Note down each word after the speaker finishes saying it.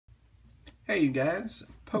Hey you guys,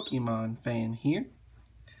 PokemonFan here,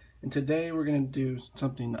 and today we're going to do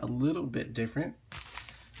something a little bit different.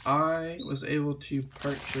 I was able to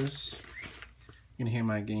purchase, you can hear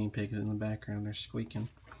my guinea pigs in the background, they're squeaking.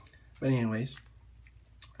 But anyways,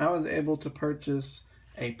 I was able to purchase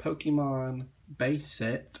a Pokemon base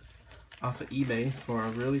set off of eBay for a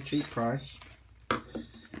really cheap price.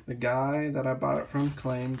 The guy that I bought it from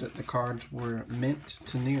claimed that the cards were mint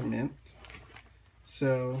to near mint.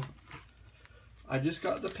 So I just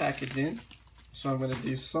got the package in, so I'm going to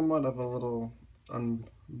do somewhat of a little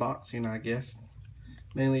unboxing, I guess.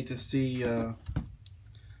 Mainly to see the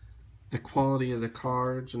quality of the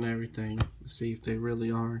cards and everything, to see if they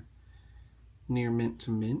really are near mint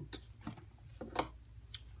to mint. Let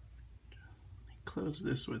me close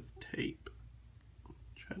this with tape.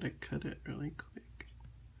 Try to cut it really quick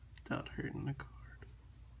without hurting the card.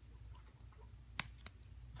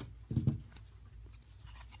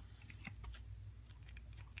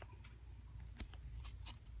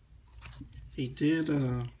 He did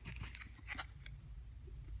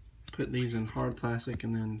put these in hard plastic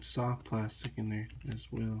and then soft plastic in there as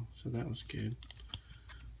well, so that was good.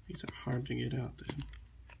 These are hard to get out then.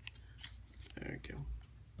 There we go.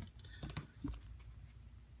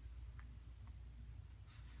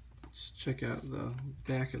 Let's check out the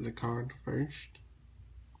back of the card first.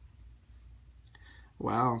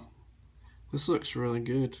 Wow, this looks really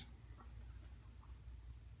good.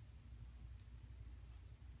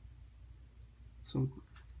 Some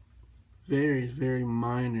very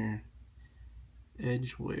minor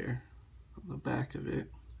edge wear on the back of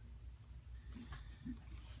it.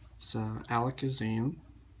 It's Alakazam.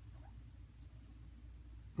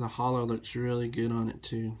 The hollow looks really good on it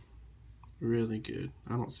too. Really good.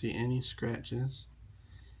 I don't see any scratches.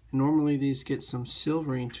 Normally these get some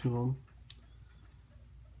silvering to them.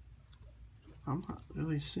 I'm not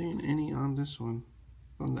really seeing any on this one,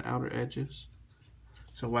 on the outer edges.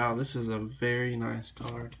 So wow, this is a very nice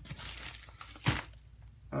card.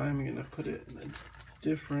 I'm gonna put it in a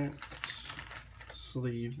different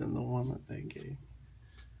sleeve than the one that they gave.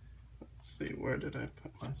 Let's see, where did I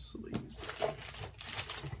put my sleeves?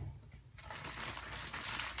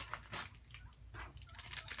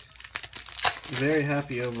 Very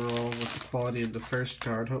happy overall with the quality of the first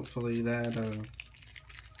card. Hopefully that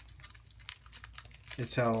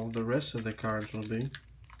is how the rest of the cards will be.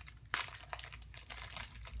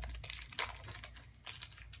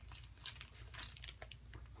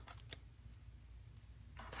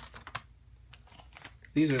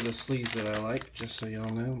 These are the sleeves that I like, just so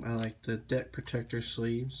y'all know. I like the Deck Protector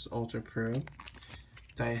sleeves, Ultra Pro.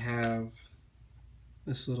 They have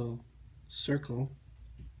this little circle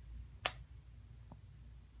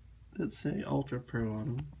that say Ultra Pro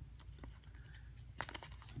on them.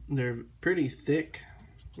 They're pretty thick,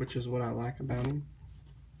 which is what I like about them.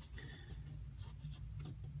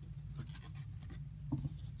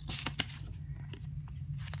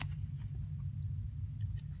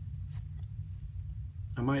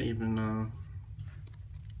 I might even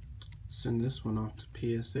send this one off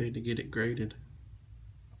to PSA to get it graded.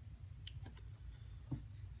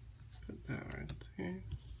 Put that right there.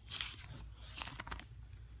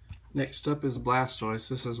 Next up is Blastoise.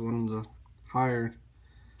 This is one of the higher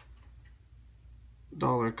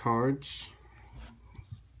dollar cards.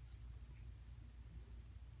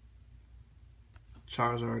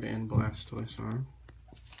 Charizard and Blastoise are.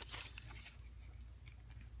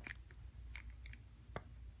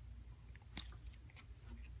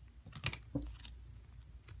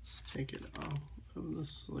 Take it off of the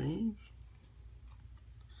sleeve.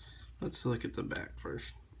 Let's look at the back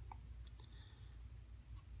first.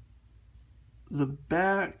 The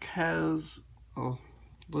back has a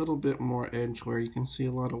little bit more edge where you can see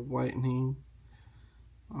a lot of whitening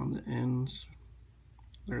on the ends.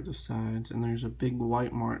 They're the sides, and there's a big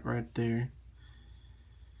white mark right there.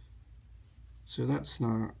 So that's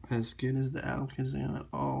not as good as the Alakazam at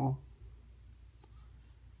all.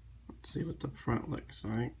 Let's see what the front looks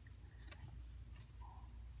like.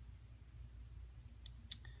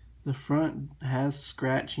 The front has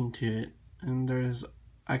scratching to it, and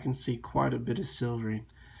I can see quite a bit of silvering.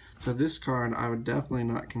 So this card, I would definitely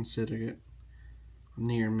not consider it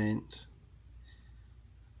near mint.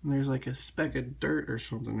 And there's like a speck of dirt or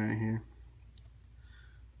something right here.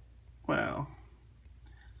 Wow.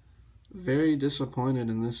 Very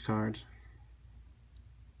disappointed in this card.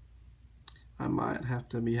 I might have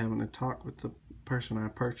to be having a talk with the person I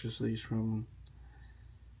purchased these from.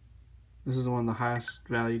 This is one of the highest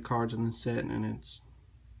value cards in the set, and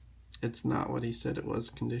it's not what he said it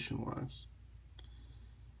was condition wise.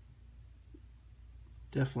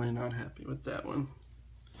 Definitely not happy with that one.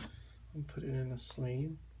 and put it in a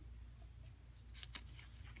sleeve.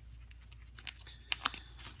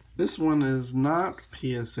 This one is not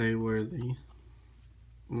PSA worthy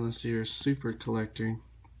unless you're a super collector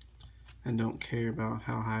and don't care about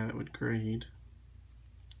how high it would grade.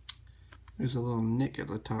 There's a little nick at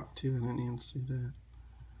the top too, I didn't even see that.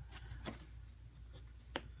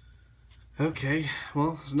 Okay,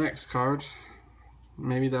 well, next card.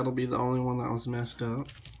 Maybe that'll be the only one that was messed up.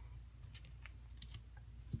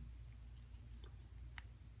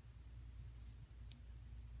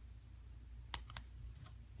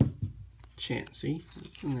 Chansey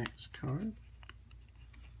is the next card.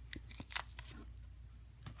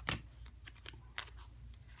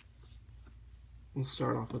 We'll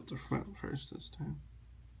start off with the front first this time.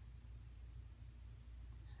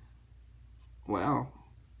 Wow,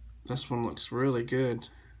 this one looks really good.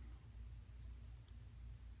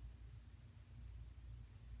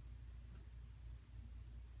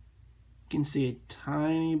 You can see a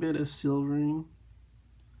tiny bit of silvering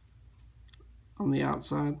on the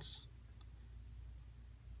outsides.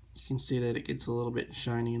 You can see that it gets a little bit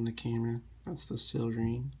shiny in the camera. That's the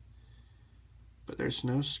silvering. But there's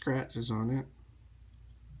no scratches on it.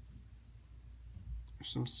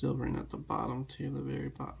 There's some silvering at the bottom too, the very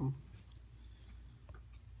bottom.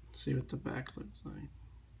 Let's see what the back looks like.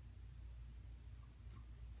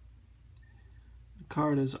 The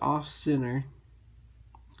card is off center.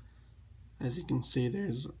 As you can see,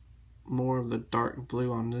 there's more of the dark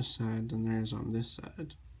blue on this side than there is on this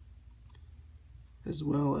side. As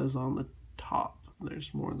well as on the top,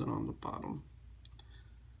 there's more than on the bottom.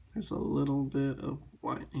 There's a little bit of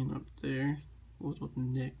whitening up there. A little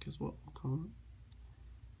nick is what we'll call it.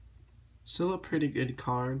 Still a pretty good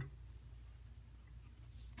card.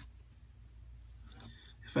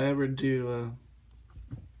 If I ever do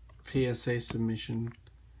a PSA submission,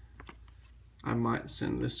 I might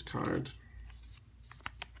send this card.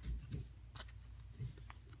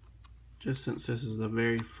 Just since this is the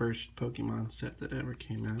very first Pokemon set that ever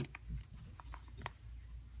came out.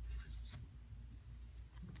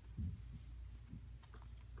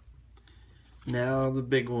 Now the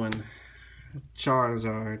big one,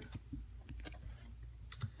 Charizard.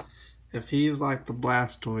 If he's like the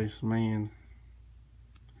Blastoise, man,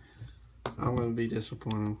 I'm gonna be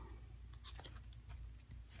disappointed.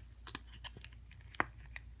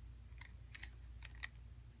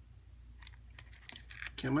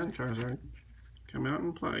 Come on, Charizard. Come out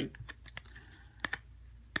and play.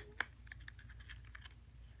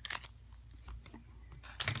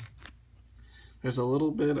 There's a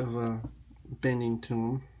little bit of a bending to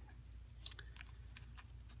him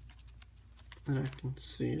that I can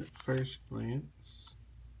see at first glance.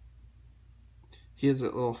 He has a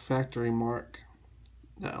little factory mark,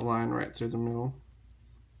 that line right through the middle.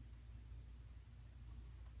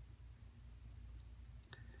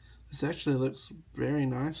 This actually looks very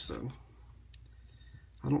nice though.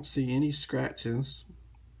 I don't see any scratches.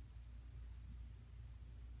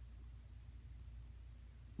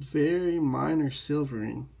 Very minor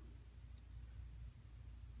silvering.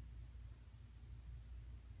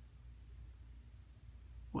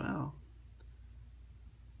 Wow.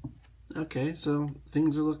 Okay, so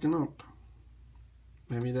things are looking up.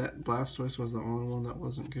 Maybe that Blastoise was the only one that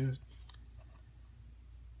wasn't good.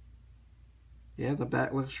 Yeah, the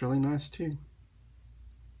back looks really nice too.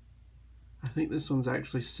 I think this one's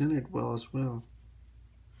actually centered well as well.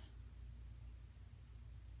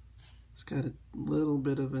 It's got a little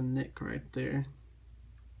bit of a nick right there.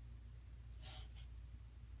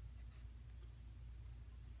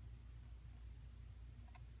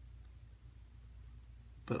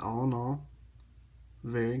 But all in all,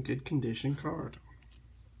 very good condition card.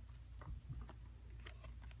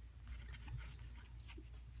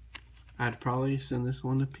 I'd probably send this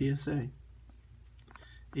one to PSA.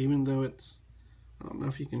 Even though it's, I don't know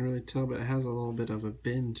if you can really tell, but it has a little bit of a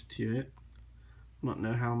bend to it. I don't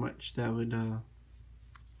know how much that would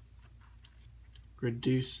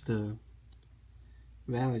reduce the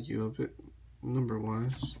value of it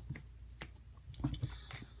number-wise.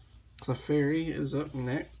 Clefairy is up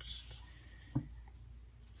next.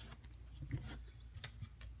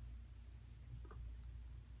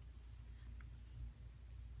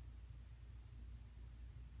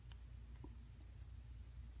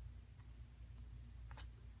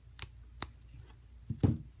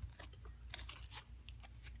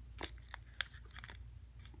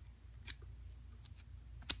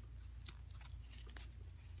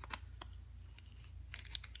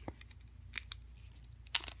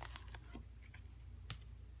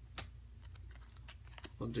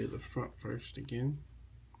 I'll do the front first again.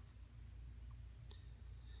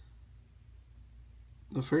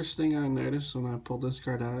 The The first thing I noticed when I pulled this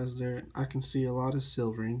card out is I can see a lot of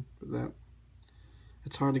silvering, but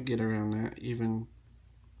it's hard to get around that, even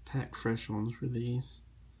pack fresh ones for these.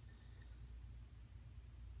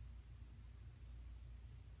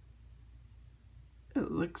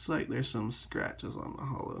 It looks like there's some scratches on the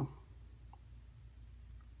hollow.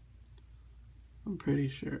 I'm pretty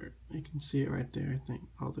sure you can see it right there. I think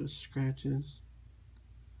all those scratches.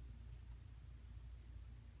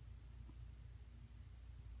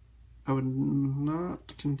 I would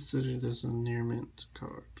not consider this a near mint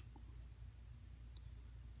card.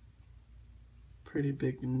 Pretty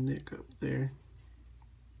big nick up there.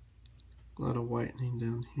 A lot of whitening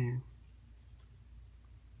down here.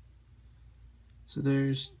 So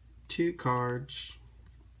there's 2 cards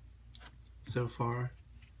so far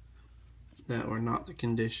that were not the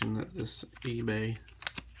condition that this eBay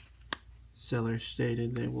seller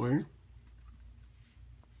stated they were.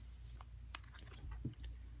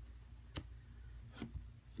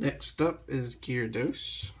 Next up is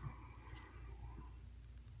Gyarados.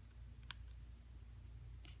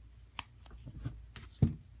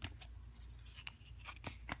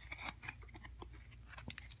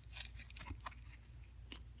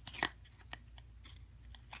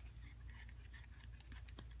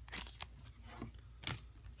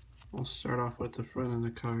 We'll start off with the front of the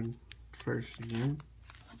card first again.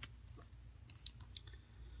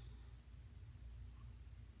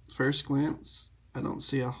 First glance, I don't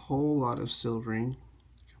see a whole lot of silvering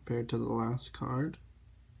compared to the last card.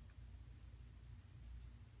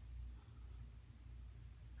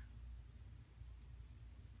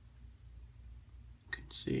 You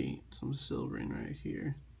can see some silvering right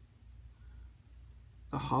here.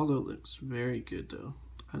 The hollow looks very good though.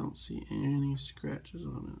 I don't see any scratches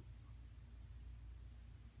on it.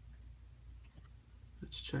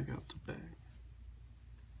 Let's check out the back.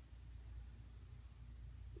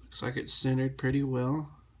 Looks like it's centered pretty well.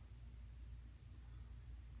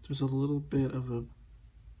 There's a little bit of a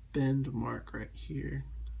bend mark right here.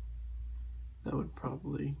 That would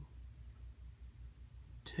probably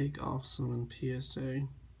take off some in PSA.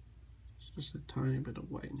 It's just a tiny bit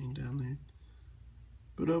of whitening down there.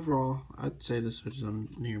 But overall, I'd say this was a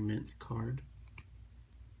near mint card.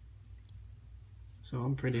 So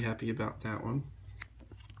I'm pretty happy about that one.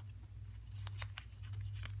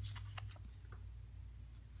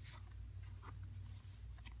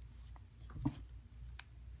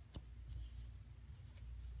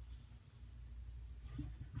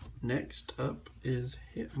 Next up is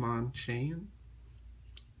Hitmonchan.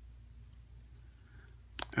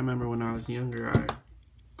 I remember when I was younger, I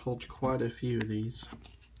pulled quite a few of these.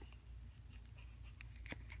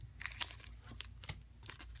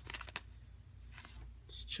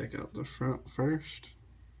 Let's check out the front first.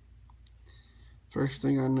 First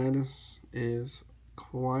thing I notice is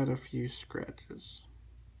quite a few scratches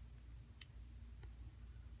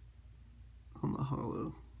on the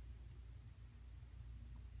hollow.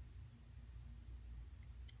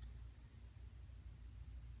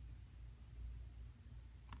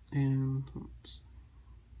 And oops.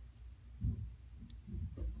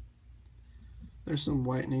 There's some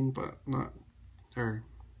whitening, but not, or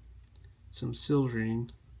some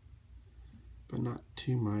silvering, but not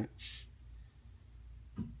too much.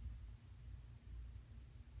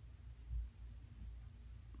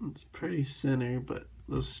 It's pretty center, but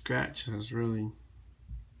those scratches really,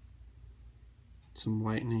 some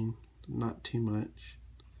whitening, not too much.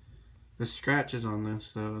 The scratches on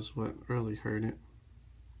this though is what really hurt it.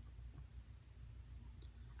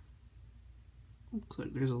 Looks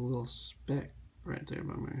like there's a little speck right there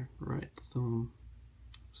by my right thumb.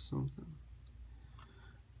 Something.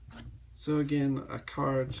 So again,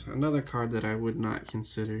 another card that I would not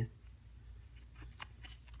consider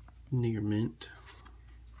near mint.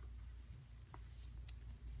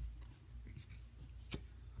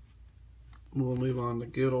 We'll move on to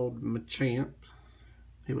good old Machamp.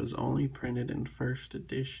 It was only printed in first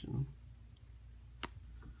edition,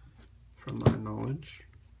 from my knowledge.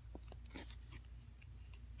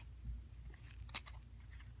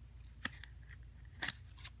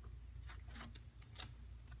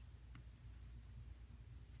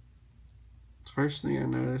 First thing I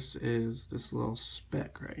notice is this little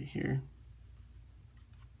speck right here.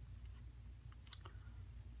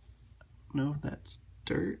 I don't know if that's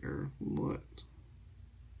dirt or what.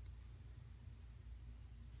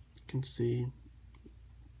 You can see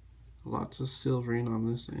lots of silvering on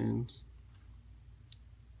this end.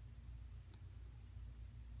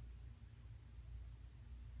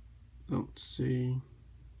 Don't see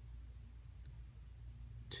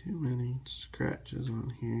too many scratches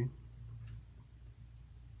on here.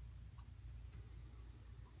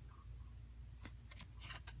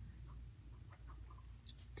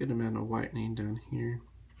 good amount of whitening down here.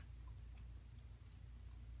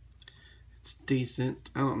 It's decent.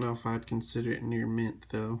 I don't know if I'd consider it near mint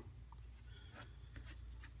though.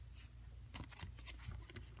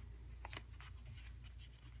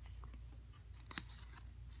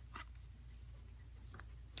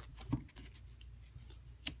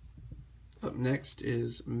 Up next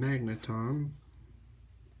is Magneton.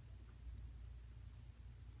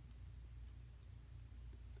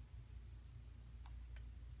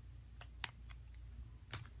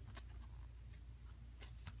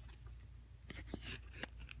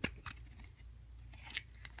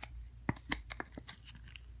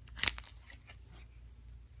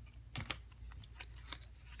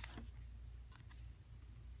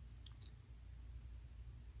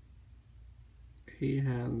 He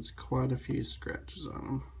has quite a few scratches on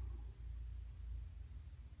him.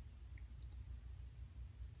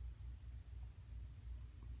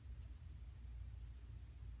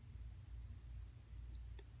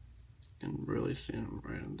 You can really see him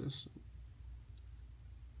right in this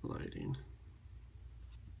lighting.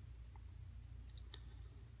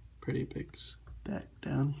 Pretty big speck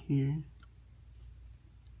down here.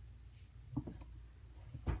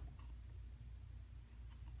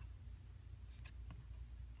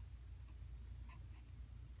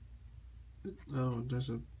 Oh, there's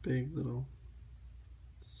a big little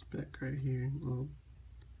speck right here. Little,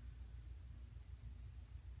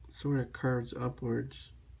 sort of curves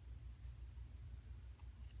upwards.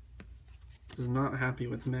 Is not happy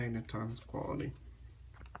with Magneton's quality.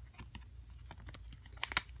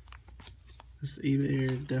 This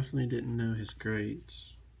eBayer definitely didn't know his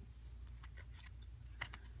grades.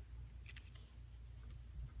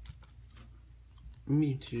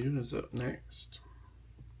 Mewtwo is up next.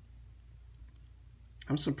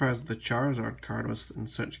 I'm surprised the Charizard card was in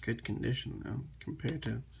such good condition though, compared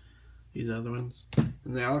to these other ones. And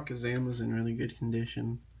the Alakazam was in really good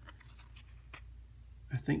condition.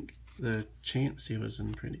 I think the Chansey was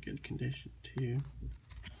in pretty good condition too.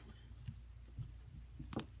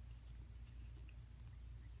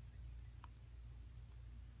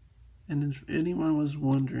 And if anyone was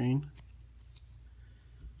wondering,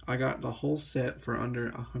 I got the whole set for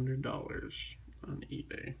under $100 on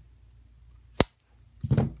eBay.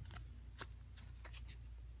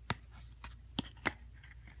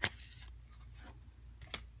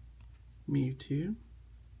 Mewtwo.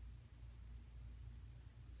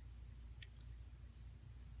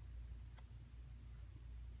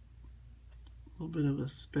 A little bit of a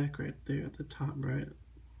speck right there at the top right.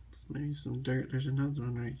 Maybe some dirt. There's another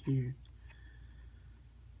one right here.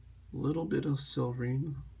 A little bit of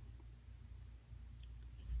silvering.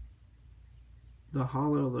 The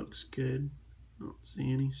hollow looks good. Don't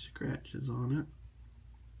see any scratches on it.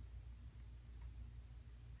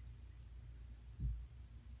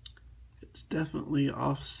 It's definitely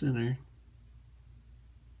off center.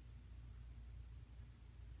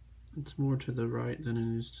 It's more to the right than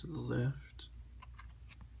it is to the left.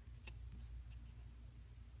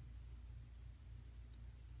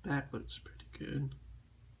 Back looks pretty good.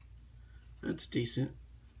 That's decent.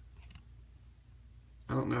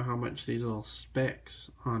 I don't know how much these little specks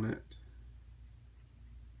on it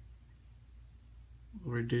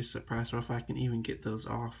will reduce the price, or if I can even get those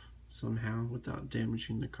off somehow without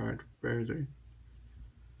damaging the card further.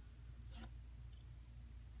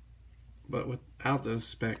 But without those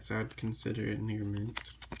specs, I'd consider it near mint.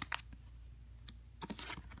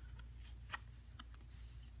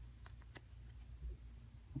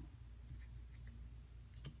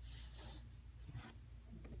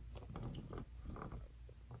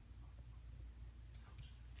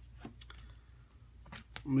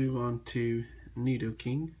 Move on to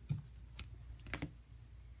Nidoking.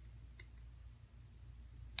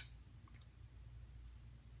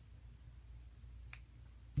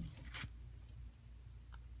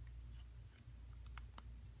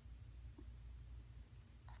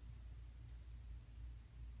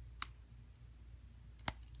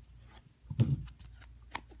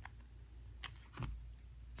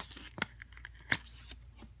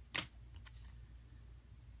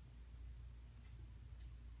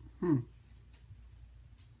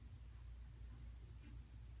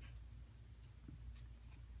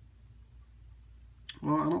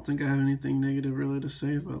 Well, I don't think I have anything negative really to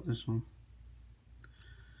say about this one.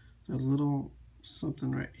 There's a little something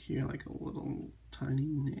right here, like a little tiny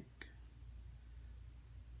nick.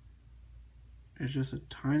 There's just a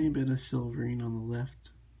tiny bit of silvering on the left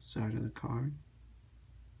side of the card.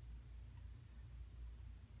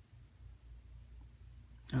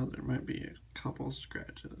 Now there might be a couple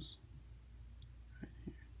scratches right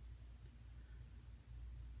here.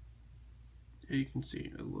 You can see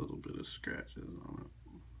a little bit of scratches on it.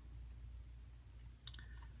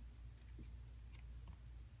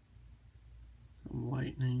 Some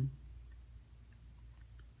whitening.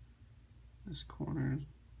 This corner,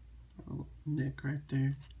 a little nick right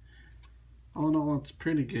there. All in all, it's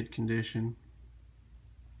pretty good condition.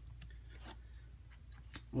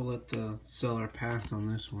 We'll let the seller pass on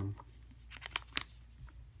this one.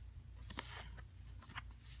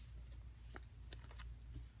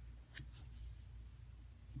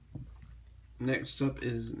 Next up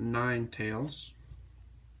is Ninetales.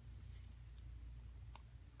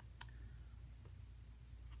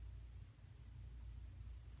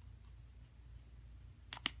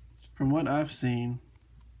 From what I've seen,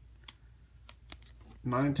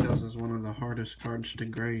 Ninetales is one of the hardest cards to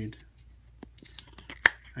grade.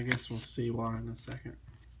 I guess we'll see why in a second.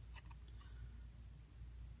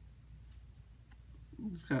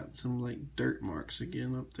 It's got some like dirt marks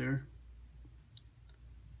again up there.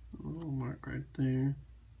 A little mark right there.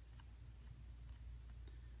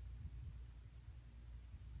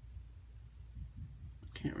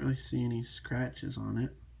 Can't really see any scratches on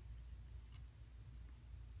it.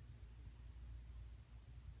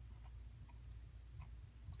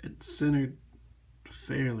 It's centered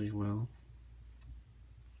fairly well.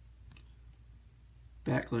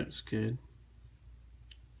 Back looks good.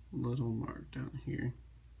 Little mark down here.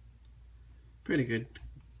 Pretty good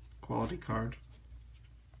quality card.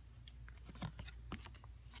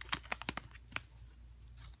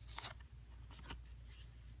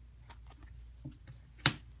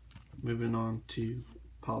 Moving on to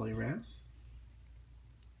Poliwrath.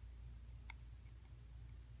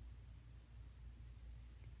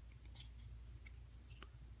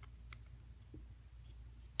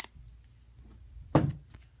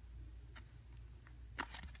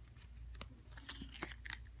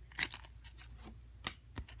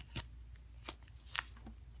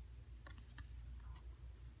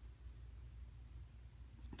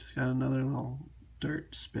 Just got another little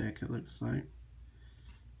dirt speck, it looks like.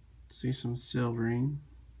 See some silvering.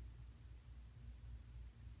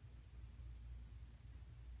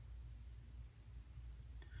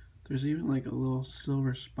 There's even like a little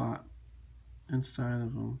silver spot inside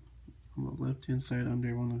of him. On the left hand side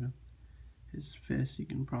under one of his fists, you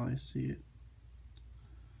can probably see it.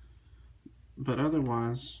 But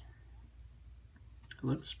otherwise, it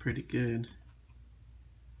looks pretty good.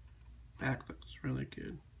 Back looks really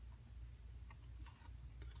good.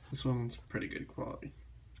 This one's pretty good quality.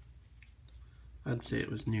 I'd say it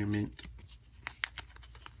was near mint.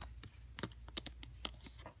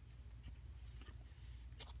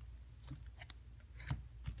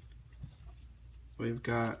 We've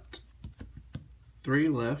got 3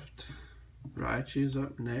 left. Raichu's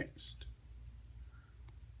up next.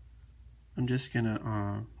 I'm just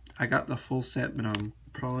gonna, I got the full set, but I'm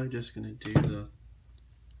probably just gonna do the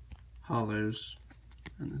hollows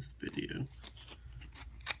in this video.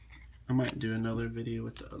 I might do another video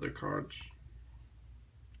with the other cards.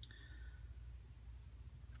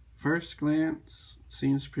 First glance,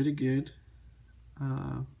 seems pretty good.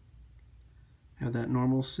 Have that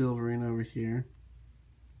normal silvering over here.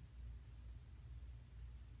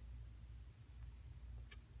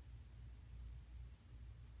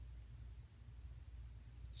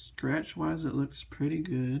 Scratch wise, it looks pretty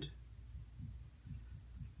good.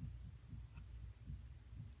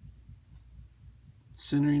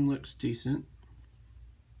 Centering looks decent.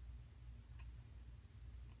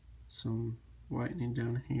 Some whitening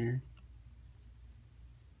down here.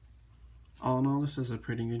 All in all, this is a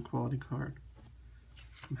pretty good quality card.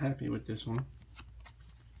 I'm happy with this one.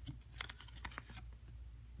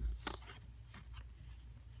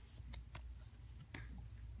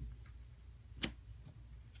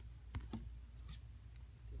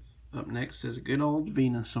 Up next is a good old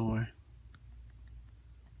Venusaur.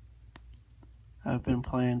 I've been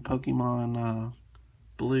playing Pokemon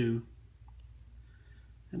Blue,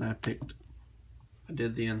 and I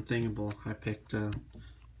did the unthinkable. I picked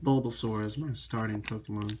Bulbasaur as my starting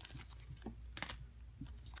Pokemon.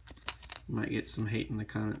 Might get some hate in the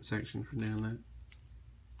comment section for doing that.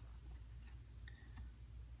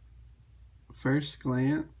 First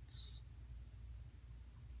glance,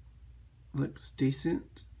 looks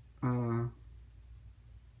decent.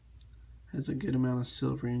 Has a good amount of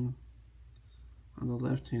silvering on the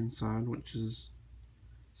left hand side, which is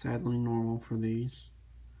sadly normal for these.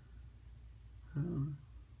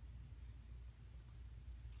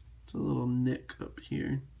 It's a little nick up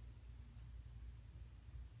here.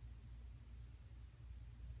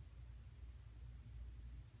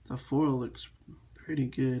 The foil looks pretty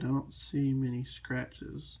good. I don't see many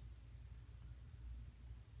scratches.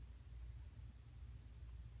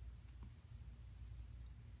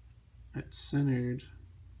 it's centered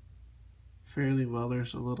fairly well.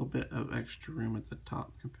 There's a little bit of extra room at the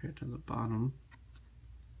top compared to the bottom.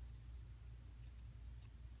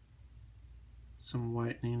 Some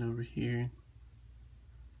whitening over here.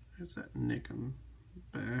 There's that nick on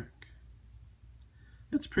the back.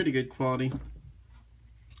 It's pretty good quality.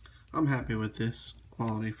 I'm happy with this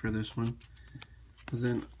quality for this one. Because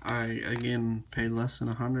then I, again, paid less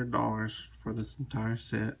than $100 for this entire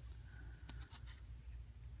set.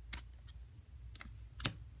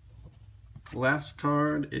 Last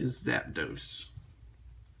card is Zapdos.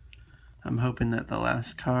 I'm hoping that the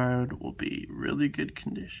last card will be really good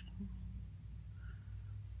condition.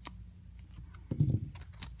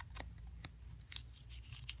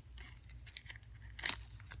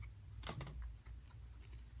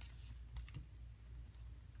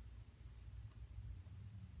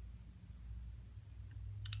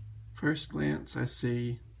 First glance, I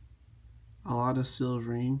see a lot of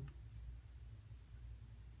silvering.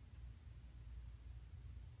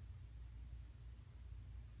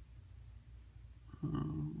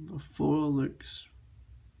 The foil looks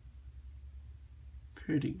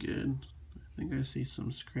pretty good. I think I see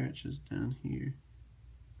some scratches down here.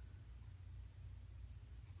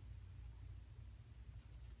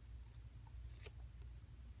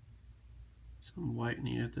 Some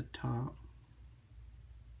whitening at the top.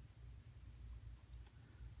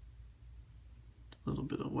 A little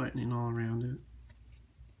bit of whitening all around it.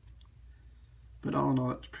 But all in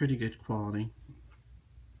all, it's pretty good quality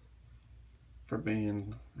for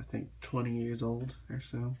being, I think, 20 years old or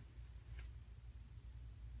so.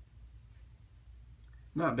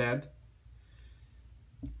 Not bad.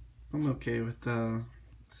 I'm okay with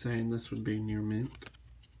saying this would be near mint.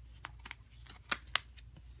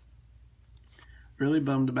 Really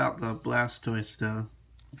bummed about the Blastoise though.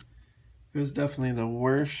 It was definitely the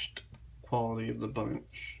worst quality of the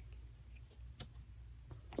bunch.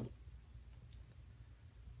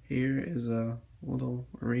 Here is a little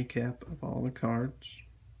recap of all the cards.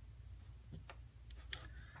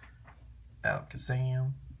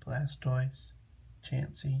 Alakazam, Blastoise,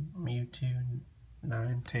 Chansey, Mewtwo,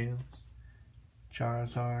 Ninetales,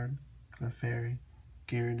 Charizard, Clefairy,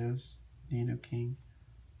 Gyarados, Nidoking,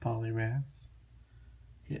 Poliwrath,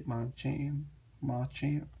 Hitmonchan,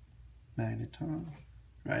 Machamp, Magneton,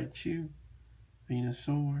 Raichu,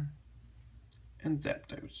 Venusaur, and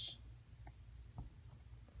Zapdos.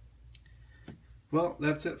 Well,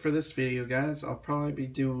 that's it for this video, guys. I'll probably be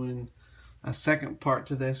doing a second part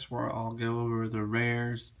to this where I'll go over the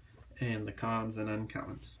rares and the commons and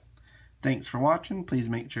uncommons. Thanks for watching. Please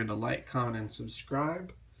make sure to like, comment, and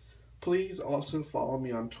subscribe. Please also follow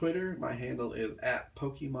me on Twitter. My handle is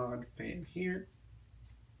 @PokemonFanHere.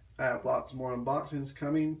 I have lots more unboxings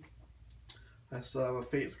coming. I still have a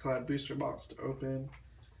Fates Cloud booster box to open.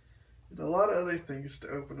 And a lot of other things to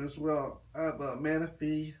open as well. I have a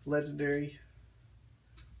Manaphy Legendary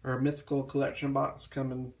or Mythical Collection box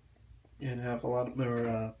coming. And have a lot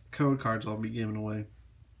more code cards I'll be giving away.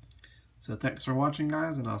 So thanks for watching,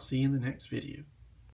 guys, and I'll see you in the next video.